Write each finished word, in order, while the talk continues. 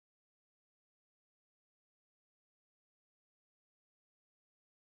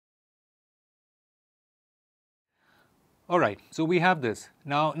All right, so we have this.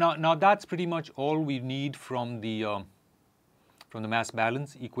 Now that's pretty much all we need from the mass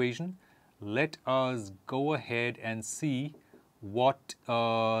balance equation. Let us go ahead and see what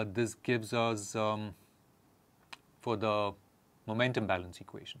this gives us for the momentum balance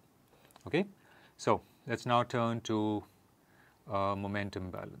equation. Okay, so let's now turn to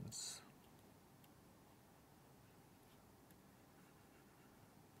momentum balance.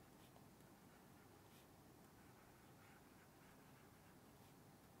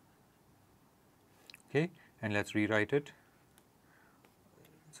 Okay, and let's rewrite it.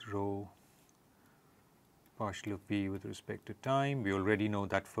 It's rho partial of v with respect to time. We already know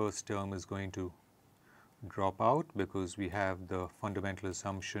that first term is going to drop out because we have the fundamental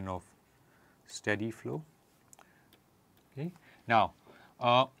assumption of steady flow. Okay. Now,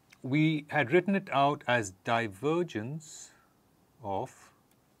 we had written it out as divergence of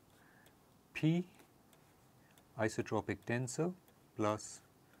P isotropic tensor plus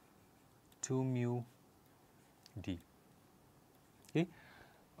 2 mu d. Okay.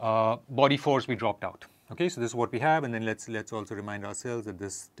 Body force we dropped out. Okay, so this is what we have, and then let's also remind ourselves that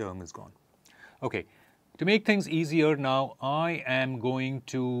this term is gone. Okay, to make things easier now, I am going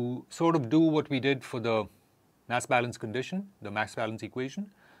to sort of do what we did for the mass balance condition, the mass balance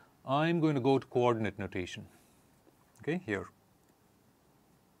equation. I'm going to go to coordinate notation. Okay, here.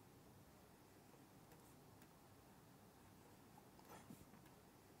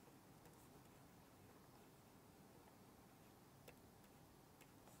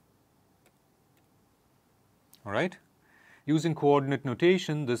 All right. Using coordinate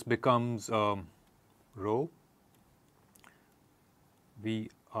notation, this becomes rho vi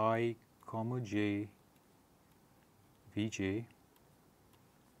comma j vj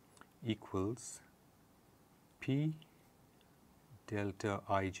equals p delta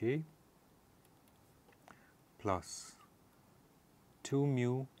ij plus 2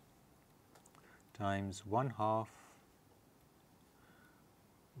 mu times 1/2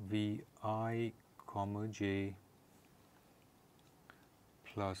 vi comma j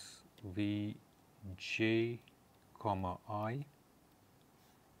plus vj comma I.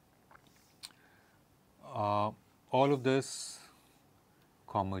 All of this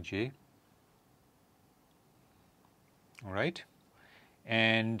comma j. All right,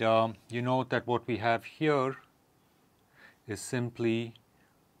 and you note that what we have here is simply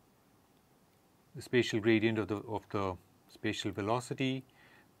the spatial gradient of the spatial velocity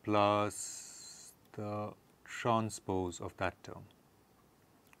plus the transpose of that term.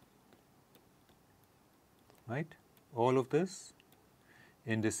 Right? All of this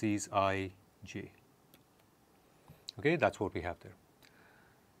indices I, j. Okay, that's what we have there.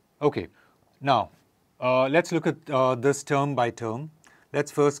 Okay, now let's look at this term by term.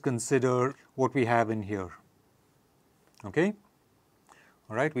 Let's first consider what we have in here. Okay?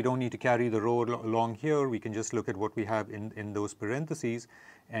 All right, we don't need to carry the rho along here. We can just look at what we have in those parentheses.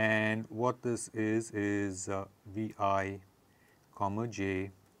 And what this is vi comma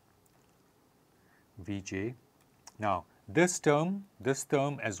j vj. Now, this term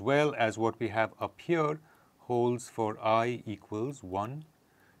as well as what we have up here holds for I equals 1,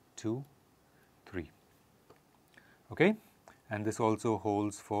 2, 3. Okay? And this also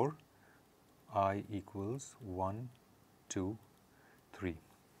holds for I equals 1, 2, 3.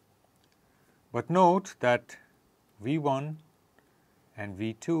 But note that V1 and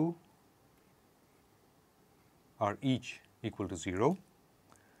V2 are each equal to 0.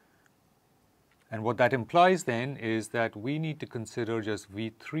 And what that implies then is that we need to consider just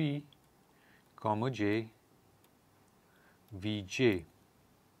V3 comma j Vj,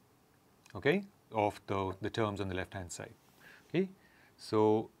 okay, of the terms on the left hand side. Okay,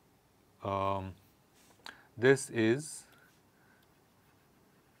 so this is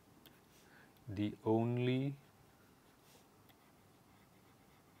the only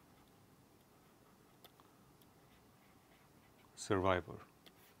survivor,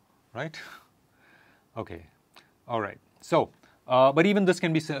 right? Okay, all right. So, but even this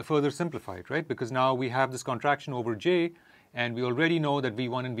can be further simplified, right? Because now we have this contraction over j, and we already know that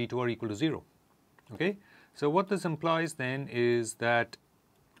V1 and V2 are equal to 0. Okay, so what this implies then is that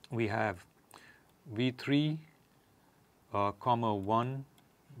we have V3 comma 1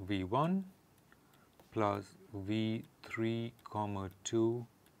 V1 plus V3 comma 2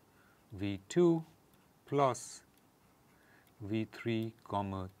 V2 plus V3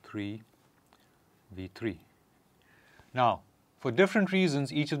 comma 3 V3. Now, for different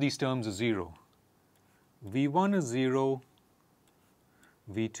reasons, each of these terms is 0. V1 is 0,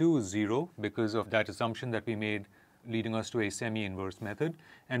 V2 is 0 because of that assumption that we made leading us to a semi-inverse method,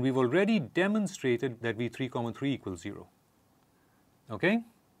 and we've already demonstrated that V3 comma 3 equals 0. Okay?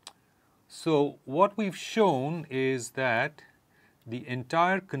 So what we've shown is that the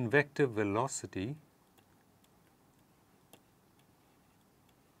entire convective velocity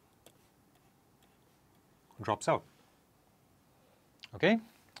drops out. Okay?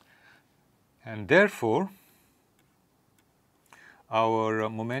 And therefore, our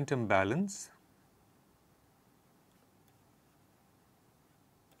momentum balance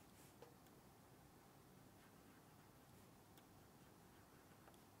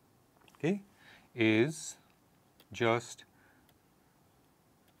is just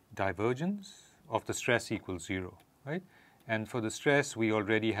divergence of the stress equals 0, right? And for the stress, we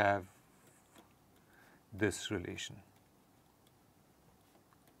already have this relation.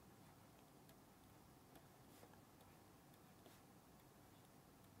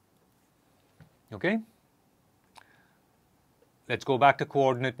 Okay? Let's go back to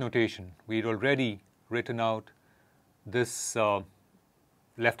coordinate notation. We'd already written out this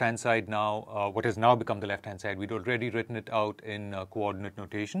left-hand side now, what has now become the left-hand side. We'd already written it out in coordinate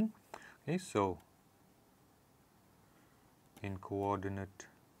notation. Okay, so in coordinate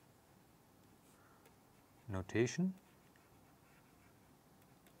notation,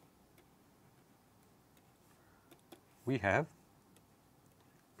 we have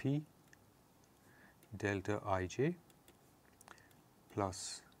P delta ij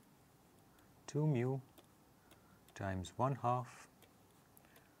plus 2 mu times 1/2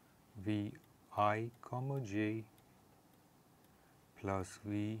 V I comma j plus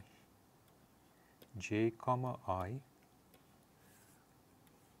V j comma I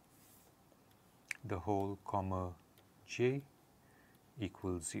the whole comma j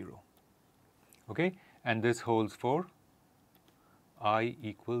equals 0. Okay, and this holds for I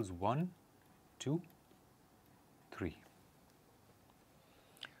equals 1, 2, 3.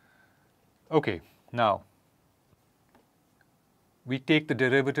 Okay, now we take the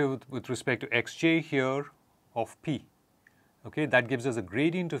derivative with respect to xj here of p. Okay, that gives us a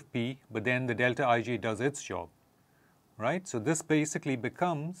gradient of p, but then the delta ij does its job, right? So this basically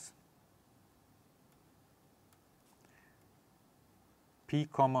becomes p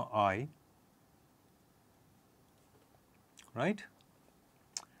comma I, right,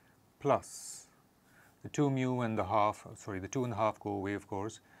 plus the 2 mu and the half, sorry, the 2 and a half go away, of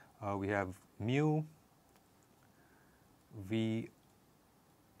course. We have mu V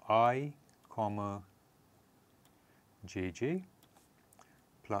I comma jj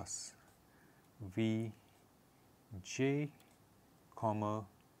plus V j comma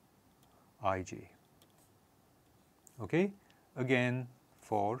ij. Okay, again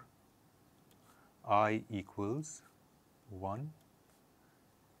for I equals 1,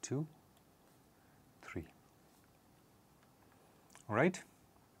 2, 3. All right.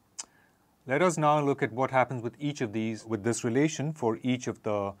 Let us now look at what happens with each of these, with this relation for each of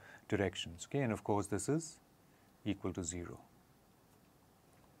the directions. Okay, and of course this is equal to 0.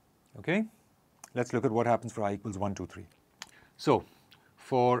 Okay, let's look at what happens for I equals 1, 2, 3. So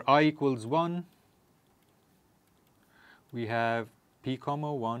for I equals 1, we have p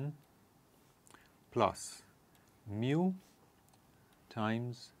comma 1 plus mu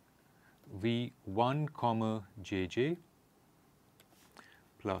times v1 comma jj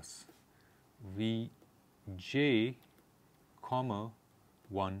plus vj comma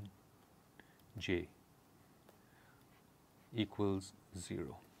 1j equals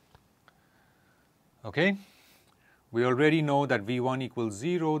 0. Okay, we already know that v1 equals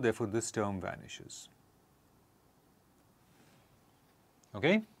 0, therefore this term vanishes.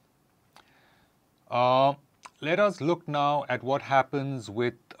 Okay, let us look now at what happens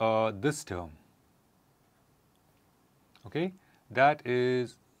with this term. Okay, that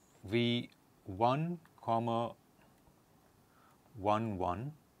is v1 comma 1,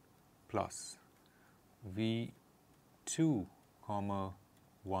 1 plus v2 comma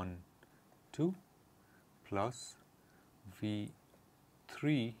 1, 2 plus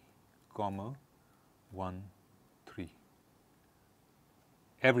v3 comma 1, 3.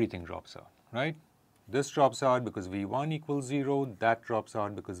 Everything drops out, right? This drops out because v1 equals 0, that drops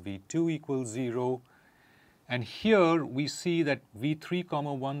out because v2 equals 0. And here we see that v3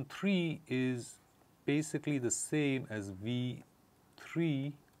 comma 1, 3 is basically the same as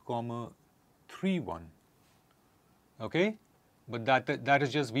v3 comma 3, 1. Okay? But that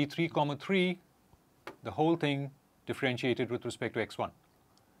is just v3 comma 3, the whole thing differentiated with respect to x1.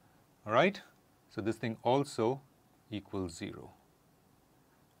 All right? So this thing also equals 0.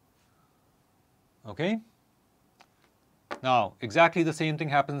 Okay? Now, exactly the same thing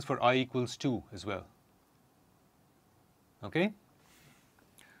happens for I equals 2 as well. Okay?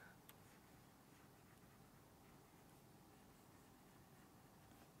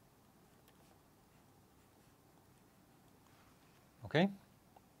 Okay.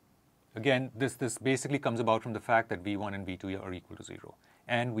 Again, this basically comes about from the fact that V1 and V2 are equal to 0.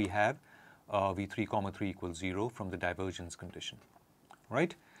 And we have V3 comma 3 equals 0 from the divergence condition,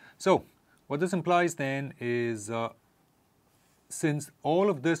 right? So what this implies then is since all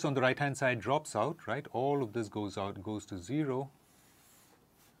of this on the right-hand side drops out, right, all of this goes out, goes to 0,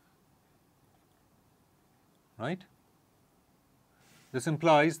 right? This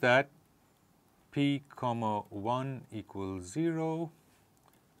implies that P comma 1 equals 0,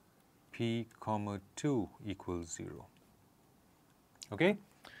 P comma 2 equals 0. Okay?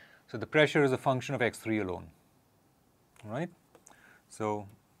 So the pressure is a function of x3 alone. All right? So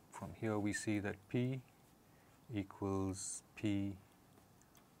from here we see that P equals P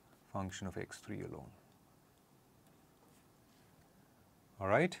function of x3 alone. All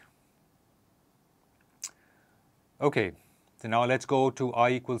right? Okay, so now let's go to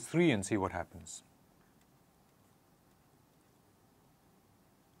I equals 3 and see what happens.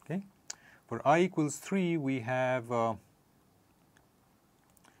 Okay, for I equals 3, we have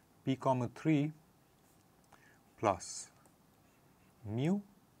P comma 3 plus mu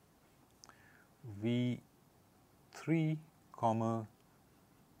V3 comma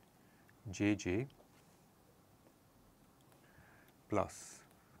JJ plus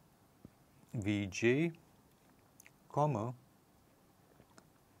Vj comma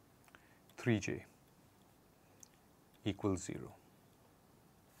 3j equals 0.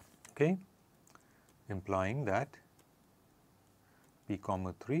 Okay, implying that P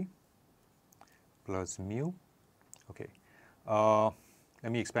comma 3 plus mu. Okay,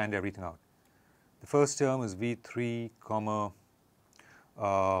 let me expand everything out. The first term is V3 comma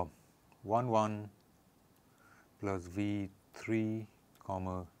 1 1 plus V3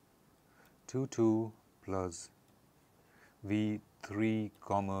 comma 2 2 plus V3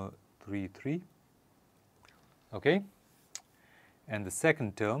 comma 3 3. Okay, and the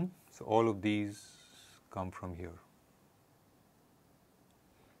second term, so all of these come from here.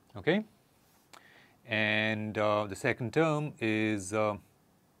 Okay, and the second term is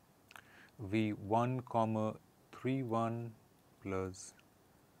V1 comma 3 1 plus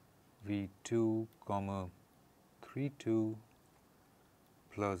V2 comma 3 2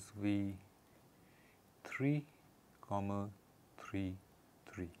 plus V3 comma 3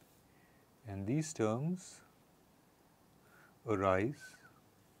 3, and these terms arise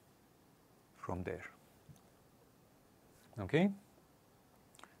from there. Okay,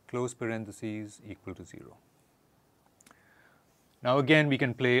 close parentheses equal to 0. Now again we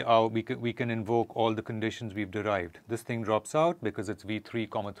can play out, we can invoke all the conditions we've derived. This thing drops out because it's V3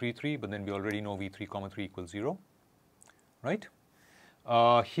 comma 3 3, but then we already know V3 comma 3 equals 0, right?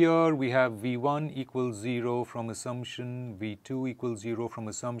 Here we have V1 equals 0 from assumption, V2 equals 0 from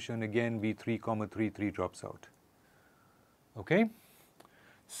assumption, again V3 comma 3 3 drops out. Okay,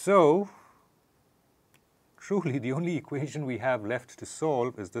 so truly the only equation we have left to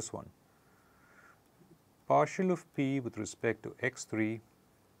solve is this one. Partial of P with respect to x3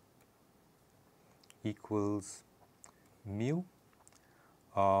 equals mu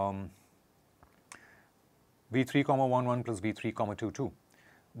V3 comma 1 1 plus V3 comma 2 2.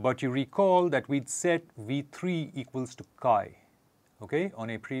 But you recall that we'd set V3 equals to chi. Okay, on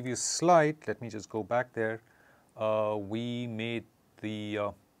a previous slide, let me just go back there, we made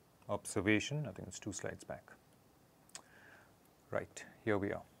the observation, I think it's 2 slides back. Right, here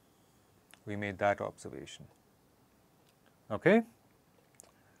we are. We made that observation. Okay,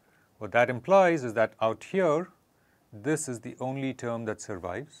 what that implies is that out here, this is the only term that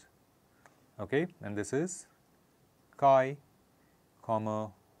survives. Okay, and this is chi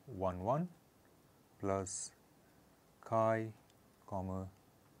comma 1 1 plus chi comma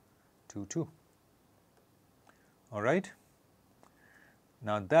 2 2. All right.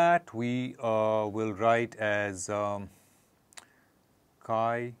 Now that we will write as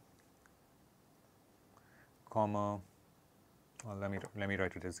chi comma, well, let me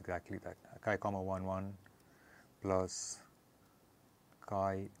write it as exactly that, chi comma 1 1 plus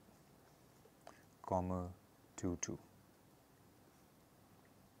chi comma 2 2.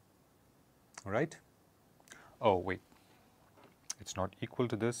 All right. Oh wait, it's not equal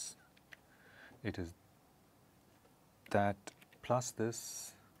to this, it is that plus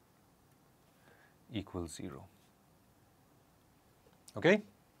this equals 0. Okay,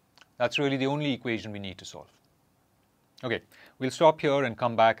 that's really the only equation we need to solve. Okay, we'll stop here and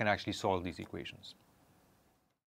come back and actually solve these equations.